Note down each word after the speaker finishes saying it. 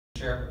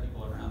share it with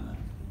people around them.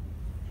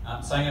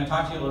 So I'm going to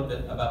talk to you a little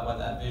bit about what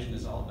that vision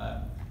is all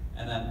about,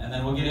 and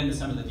then we'll get into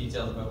some of the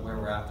details about where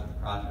we're at with the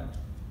project.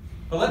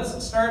 But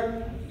let's start,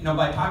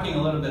 by talking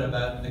a little bit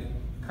about the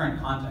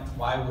current context.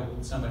 Why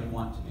would somebody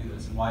want to do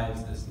this, and why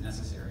is this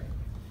necessary?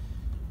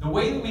 The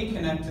way that we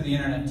connect to the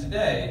internet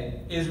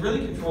today is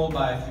really controlled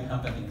by a few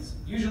companies,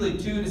 usually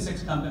 2 to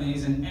 6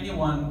 companies in any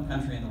one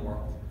country in the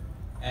world.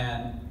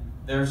 And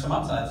there are some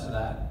upsides to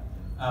that,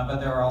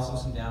 but there are also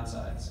some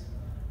downsides.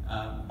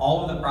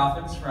 All of the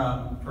profits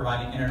from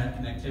providing internet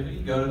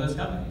connectivity go to those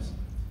companies.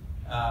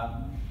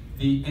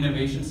 The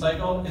innovation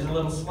cycle is a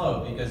little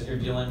slow because you're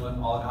dealing with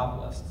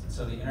oligopolists.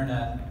 So the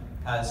internet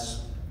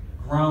has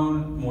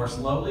grown more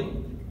slowly,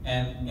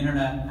 and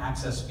internet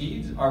access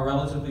speeds are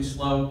relatively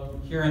slow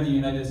here in the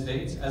United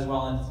States as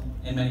well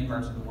as in many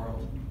parts of the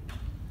world.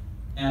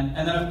 And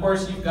then of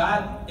course you've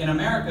got, in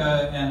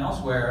America and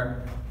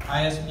elsewhere,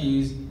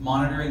 ISPs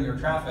monitoring your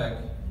traffic,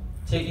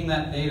 taking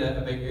that data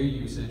about your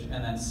usage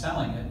and then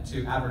selling it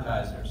to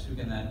advertisers who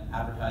can then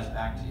advertise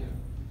back to you.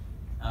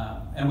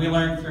 And we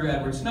learned through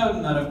Edward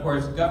Snowden that, of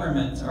course,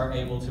 governments are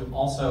able to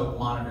also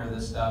monitor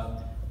this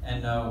stuff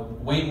and know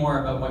way more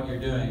about what you're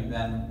doing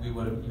than we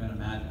would have even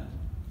imagined.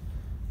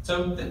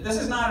 So this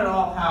is not at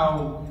all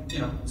how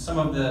some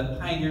of the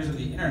pioneers of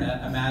the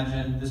internet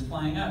imagined this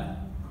playing out.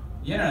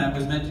 The internet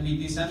was meant to be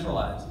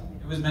decentralized.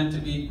 It was meant to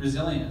be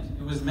resilient.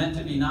 It was meant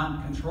to be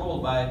not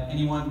controlled by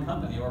any one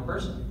company or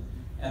person.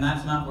 And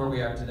that's not where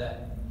we are today.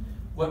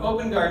 What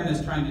Open Garden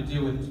is trying to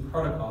do with its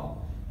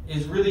protocol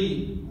is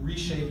really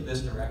reshape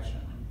this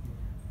direction.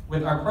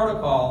 With our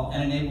protocol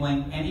and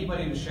enabling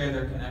anybody to share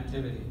their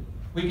connectivity,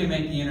 we can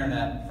make the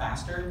internet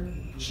faster,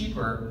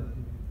 cheaper,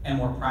 and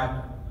more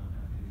private.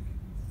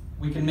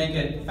 We can make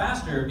it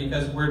faster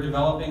because we're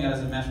developing it as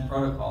a mesh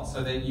protocol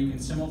so that you can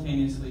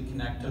simultaneously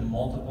connect to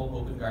multiple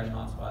Open Garden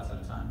hotspots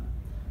at a time.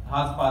 The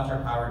hotspots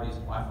are powered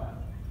using Wi-Fi.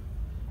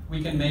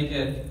 We can make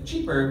it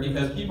cheaper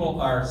because people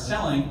are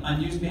selling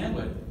unused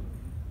bandwidth.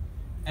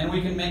 And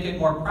we can make it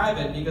more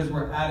private because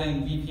we're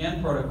adding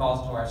VPN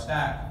protocols to our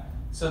stack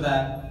so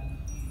that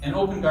an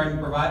Open Garden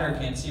provider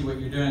can't see what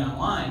you're doing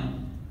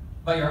online,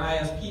 but your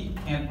ISP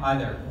can't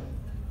either.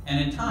 And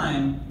in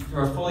time,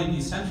 through a fully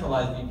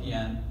decentralized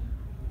VPN,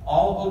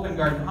 all Open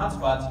Garden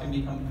hotspots can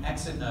become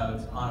exit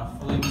nodes on a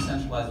fully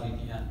decentralized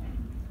VPN,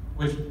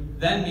 which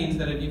then means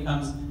that it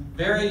becomes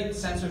very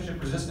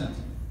censorship resistant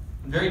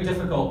and very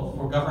difficult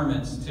for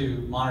governments to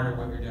monitor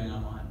what you're doing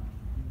online.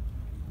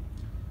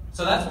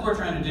 So that's what we're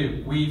trying to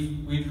do.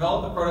 We've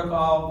developed the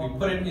protocol, we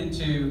put it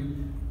into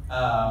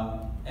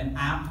an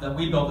app that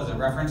we built as a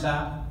reference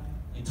app.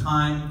 In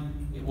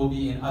time, it will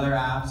be in other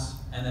apps,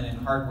 and then in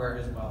hardware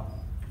as well.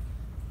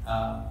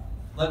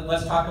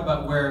 Let's talk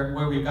about where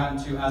we've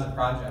gotten to as a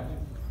project.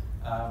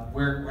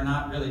 We're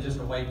not really just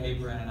a white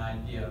paper and an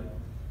idea.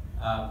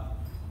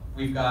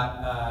 We've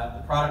got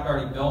the product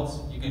already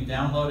built. You can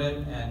download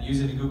it and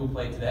use it in Google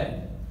Play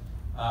today.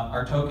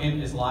 Our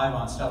token is live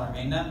on Stellar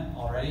Mainnet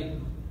already.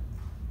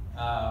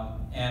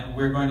 And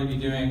we're going to be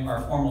doing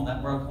our formal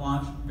network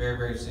launch very,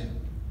 very soon.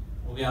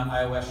 We'll be on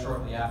iOS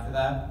shortly after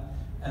that.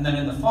 And then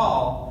in the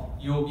fall,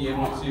 you'll be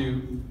able to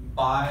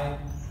buy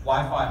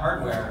Wi-Fi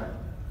hardware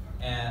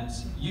and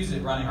use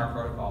it running our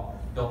protocol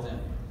built in.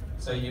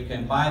 So you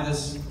can buy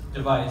this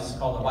device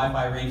called a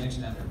Wi-Fi range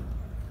extender,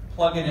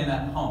 plug it in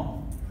at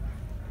home,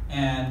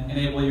 and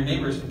enable your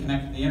neighbors to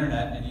connect to the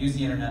internet and use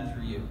the internet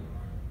through you.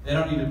 They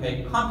don't need to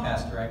pay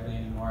Comcast directly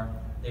anymore,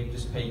 they can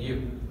just pay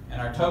you.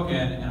 And our token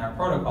and our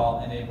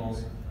protocol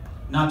enables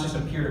not just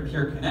a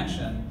peer-to-peer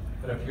connection,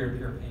 but a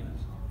peer-to-peer payment.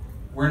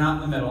 We're not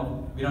in the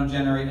middle. We don't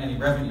generate any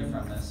revenue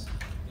from this.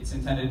 It's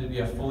intended to be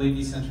a fully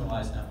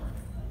decentralized network.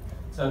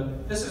 So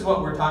this is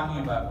what we're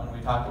talking about when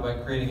we talk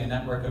about creating a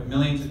network of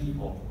millions of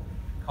people.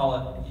 Call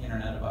it the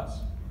Internet of Us.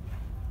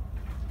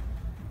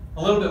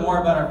 A little bit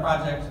more about our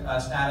project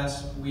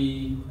status.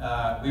 We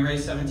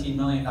raised $17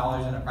 million in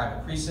a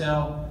private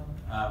pre-sale.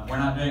 We're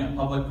not doing a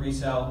public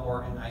pre-sale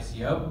or an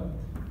ICO.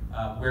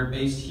 We're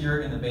based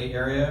here in the Bay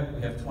Area.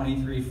 We have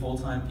 23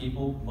 full-time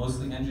people,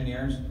 mostly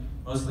engineers,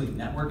 mostly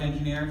network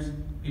engineers,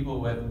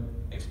 people with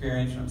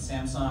experience from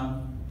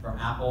Samsung, from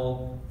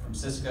Apple, from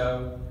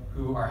Cisco,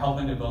 who are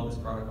helping to build this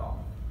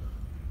protocol.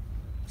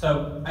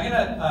 So I'm going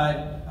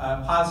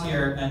to pause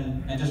here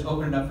and just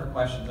open it up for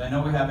questions. I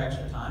know we have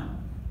extra time,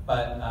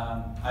 but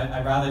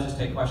I'd rather just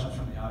take questions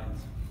from the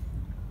audience.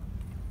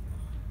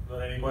 Are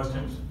there any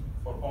questions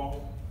for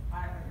Paul?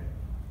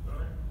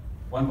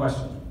 One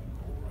question.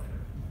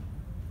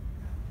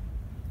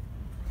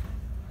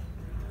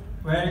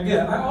 Very good.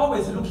 I'm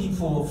always looking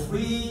for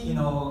free,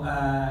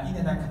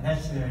 internet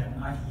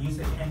connection. I can use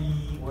it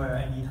anywhere,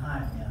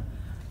 anytime. Yeah.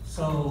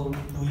 So,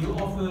 do you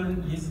offer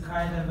this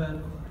kind of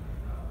a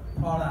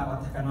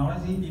product or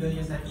technology? Because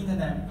it's the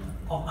internet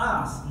of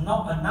us,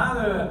 not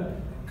another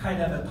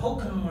kind of a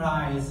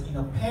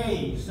tokenized,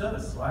 pay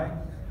service, right?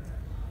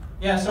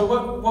 Yeah. So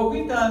what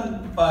we've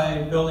done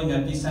by building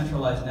a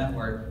decentralized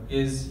network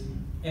is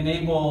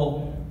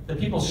enable the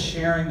people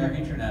sharing their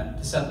internet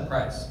to set the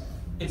price.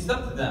 It's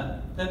up to them.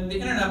 The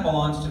internet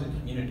belongs to the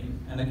community,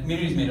 and the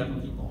community is made up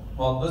of people.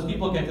 Well, those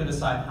people get to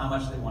decide how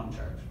much they want to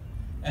charge.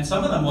 And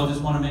some of them will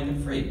just want to make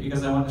it free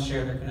because they want to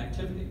share their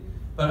connectivity.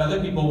 But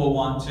other people will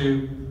want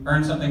to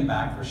earn something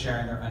back for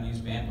sharing their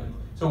unused bandwidth.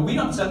 So we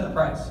don't set the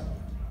price.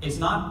 It's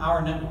not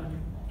our network.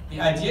 The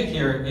idea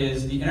here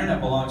is the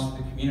internet belongs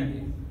to the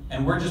community,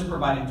 and we're just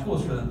providing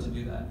tools for them to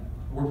do that.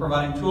 We're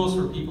providing tools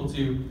for people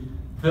to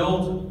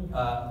build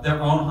their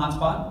own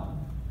hotspot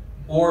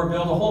or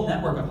build a whole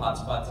network of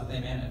hotspots that they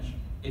manage.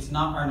 It's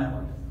not our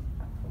network.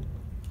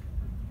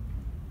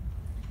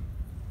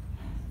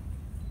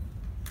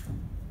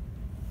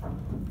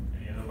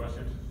 Any other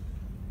questions?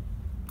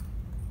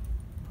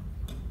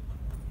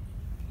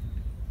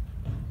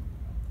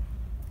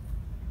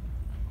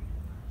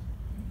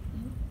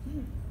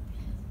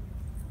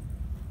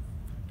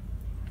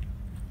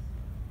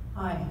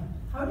 Hi,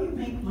 how do you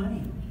make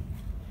money?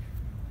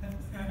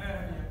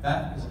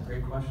 That is a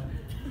great question.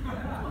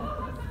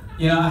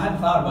 You know, I hadn't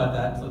thought about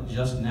that until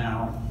just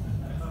now.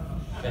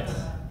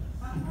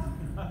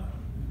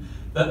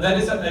 That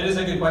is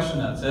a good question,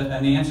 though.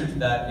 And the answer to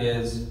that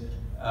is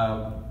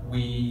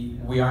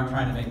we aren't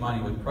trying to make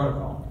money with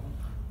protocol.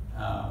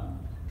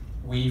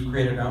 We've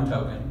created our own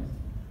token.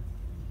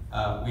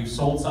 We've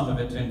sold some of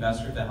it to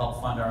investors to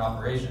help fund our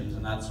operations,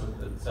 and that's what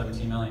the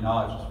 $17 million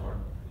is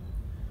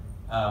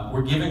for.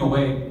 We're giving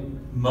away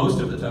most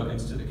of the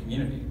tokens to the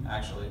community,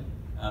 actually,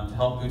 to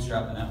help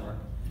bootstrap the network.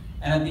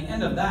 And at the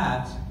end of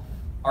that,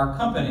 our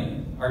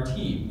company, our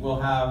team, will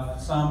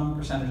have some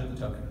percentage of the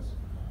tokens.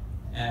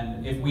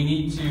 And if we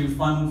need to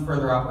fund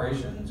further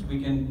operations, we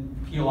can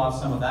peel off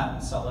some of that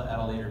and sell it at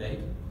a later date.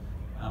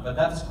 But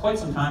that's quite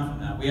some time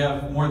from now. We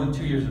have more than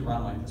 2 years of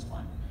runway at this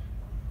point.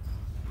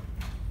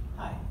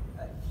 Hi,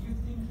 do you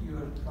think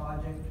your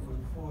project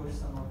would force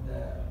some of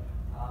the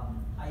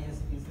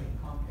ISPs like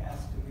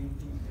Comcast to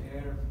rethink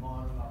their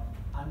model of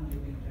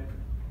unlimited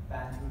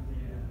bandwidth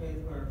you pay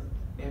per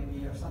MB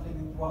or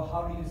something? Well,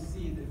 how do you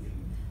see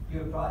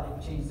your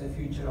project change the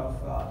future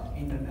of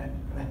internet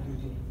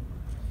connectivity?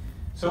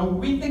 So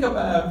we think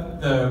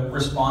about the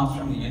response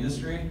from the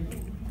industry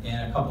in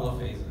a couple of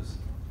phases.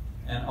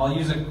 And I'll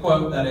use a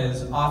quote that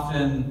is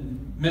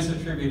often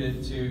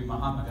misattributed to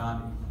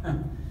Mahatma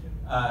Gandhi.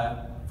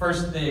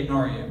 First, they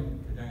ignore you.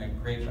 You're doing a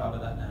great job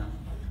of that now.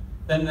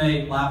 Then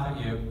they laugh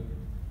at you.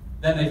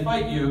 Then they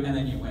fight you, and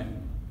then you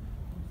win.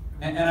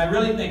 And I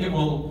really think it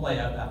will play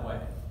out that way.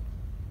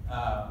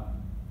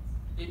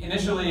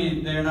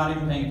 Initially, they're not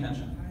even paying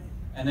attention.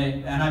 And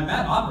I've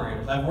met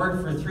operators. I've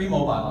worked for 3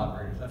 mobile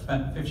operators. I've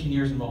spent 15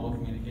 years in mobile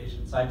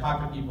communications. So I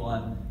talk to people,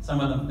 and some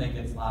of them think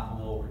it's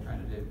laughable what we're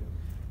trying to do.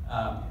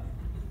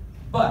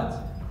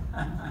 But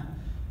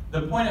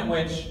the point at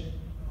which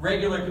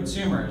regular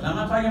consumers, I'm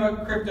not talking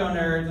about crypto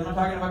nerds, I'm not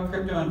talking about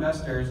crypto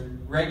investors,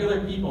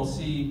 regular people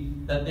see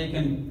that they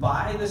can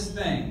buy this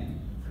thing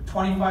for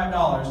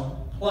 $25,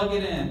 plug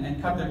it in, and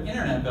cut their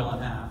internet bill in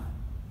half.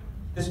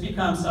 This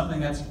becomes something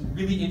that's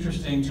really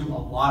interesting to a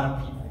lot of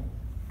people,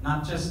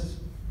 not just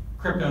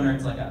crypto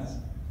nerds like us.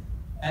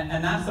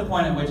 And that's the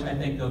point at which I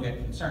think they'll get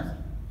concerned.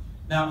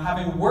 Now,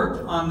 having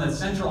worked on the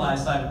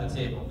centralized side of the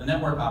table, the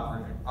network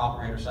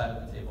operator side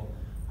of the table,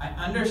 I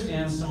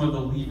understand some of the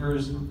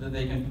levers that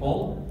they can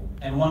pull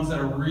and ones that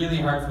are really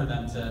hard for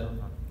them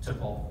to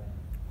pull.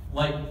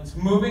 Like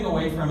moving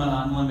away from an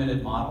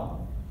unlimited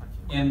model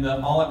in the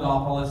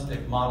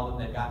oligopolistic model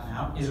that they've got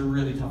now is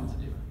really tough to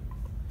do.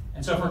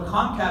 And so for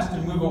Comcast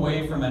to move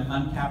away from an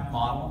uncapped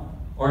model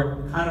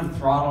or kind of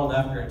throttled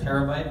after a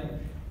terabyte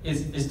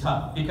is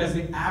tough because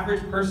the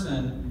average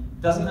person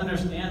doesn't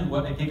understand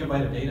what a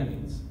gigabyte of data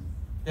means.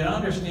 They don't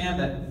understand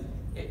that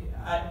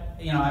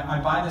I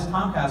buy this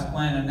Comcast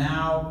plan and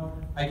now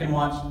I can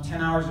watch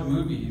 10 hours of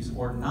movies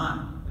or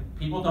not. Like,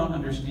 people don't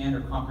understand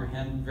or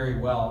comprehend very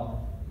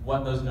well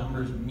what those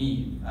numbers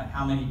mean,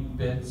 how many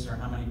bits or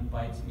how many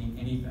bytes mean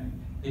anything.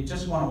 They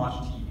just want to watch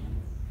TV.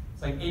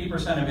 It's like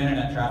 80% of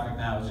internet traffic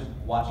now is just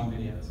watching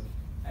videos.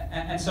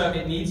 And so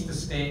it needs to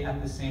stay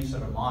at the same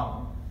sort of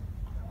model.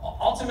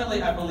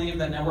 Ultimately, I believe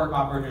that network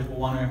operators will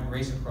want to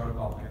embrace a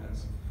protocol like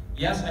this.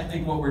 Yes, I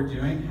think what we're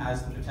doing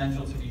has the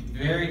potential to be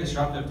very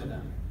disruptive to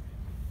them.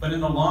 But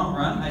in the long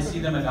run, I see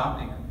them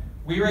adopting it.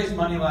 We raised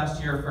money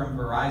last year from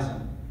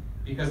Verizon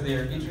because they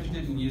are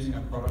interested in using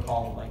a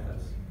protocol like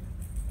this.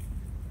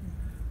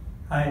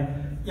 Hi.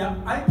 Yeah,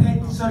 I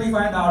paid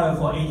 $35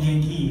 for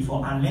AT&T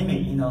for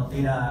unlimited,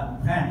 data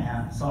plan.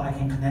 Yeah, so I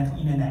can connect to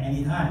internet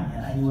anytime,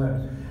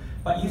 anywhere.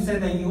 But you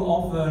said that you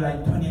offer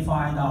like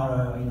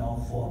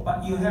 $25,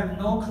 but you have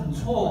no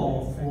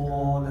control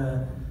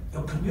for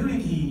your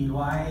community,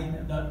 right?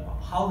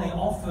 How they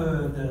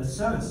offer the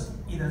service,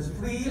 either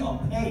free or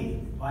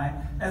paid, right?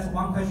 That's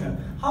one question.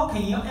 How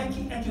can you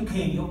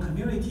educate your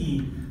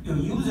community, your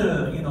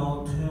user,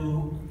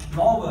 to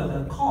lower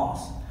the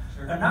cost?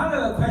 Sure.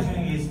 Another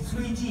question is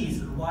 3G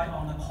is right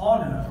on the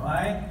corner,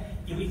 right?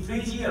 If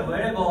 3G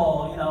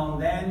available,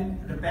 then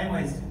the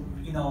bandwidth,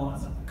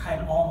 kind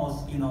of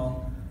almost,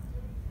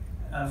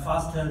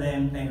 faster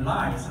than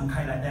light, some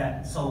kind like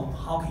that. So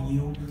how can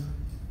you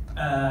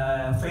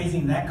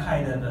facing that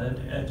kind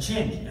of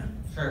change?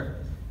 Sure.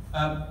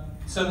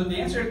 So the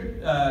answer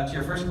to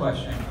your first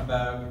question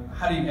about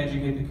how do you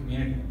educate the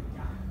community,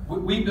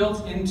 we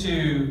built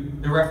into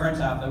the reference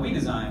app that we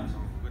designed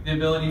the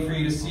ability for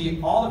you to see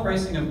all the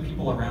pricing of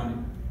people around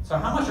you. So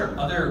how much are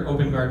other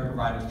open garden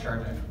providers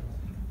charging?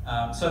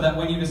 So that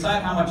when you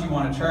decide how much you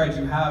want to charge,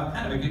 you have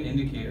kind of a good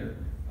indicator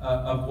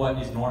of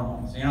what is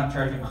normal. So you're not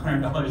charging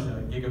 $100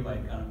 a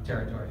gigabyte kind of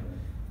territory.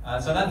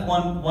 So that's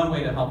one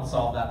way to help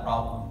solve that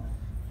problem.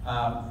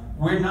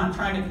 We're not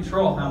trying to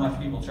control how much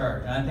people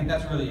charge, and I think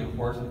that's really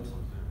important.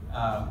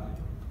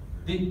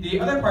 The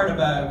other part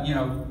about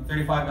 $35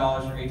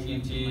 for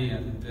AT&T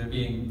and there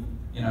being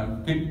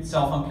good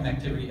cell phone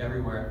connectivity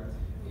everywhere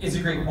is a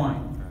great point.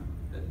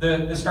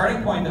 The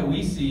starting point that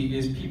we see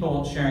is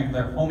people sharing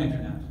their home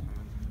internet.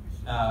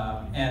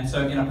 And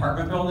so in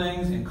apartment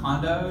buildings, in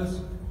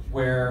condos,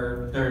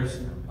 where there's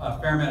a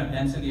fair amount of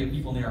density of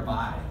people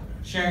nearby,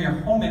 sharing your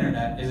home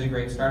internet is a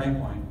great starting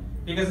point.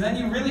 Because then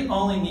you really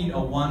only need a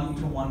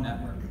one-to-one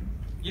network.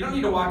 You don't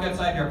need to walk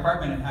outside your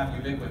apartment and have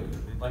ubiquity,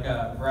 like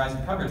a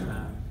Verizon coverage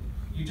map.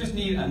 You just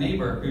need a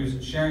neighbor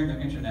who's sharing their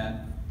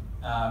internet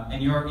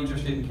and you're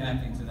interested in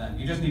connecting to them.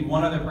 You just need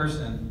one other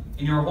person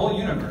in your whole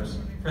universe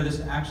for this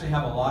to actually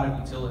have a lot of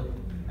utility.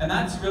 And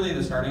that's really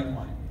the starting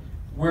point.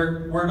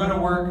 We're going to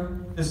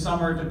work this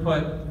summer to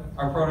put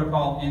our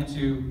protocol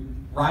into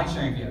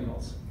ride-sharing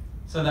vehicles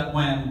so that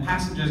when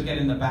passengers get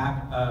in the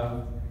back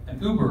of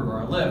an Uber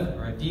or a Lyft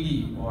or a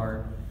Didi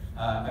or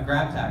a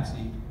Grab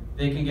taxi,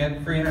 they can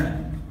get free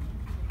internet.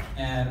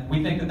 And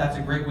we think that that's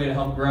a great way to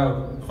help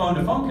grow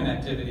phone-to-phone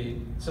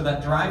connectivity so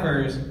that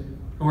drivers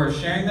who are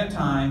sharing their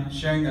time,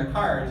 sharing their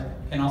cars,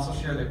 can also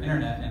share their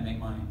internet and make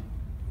money.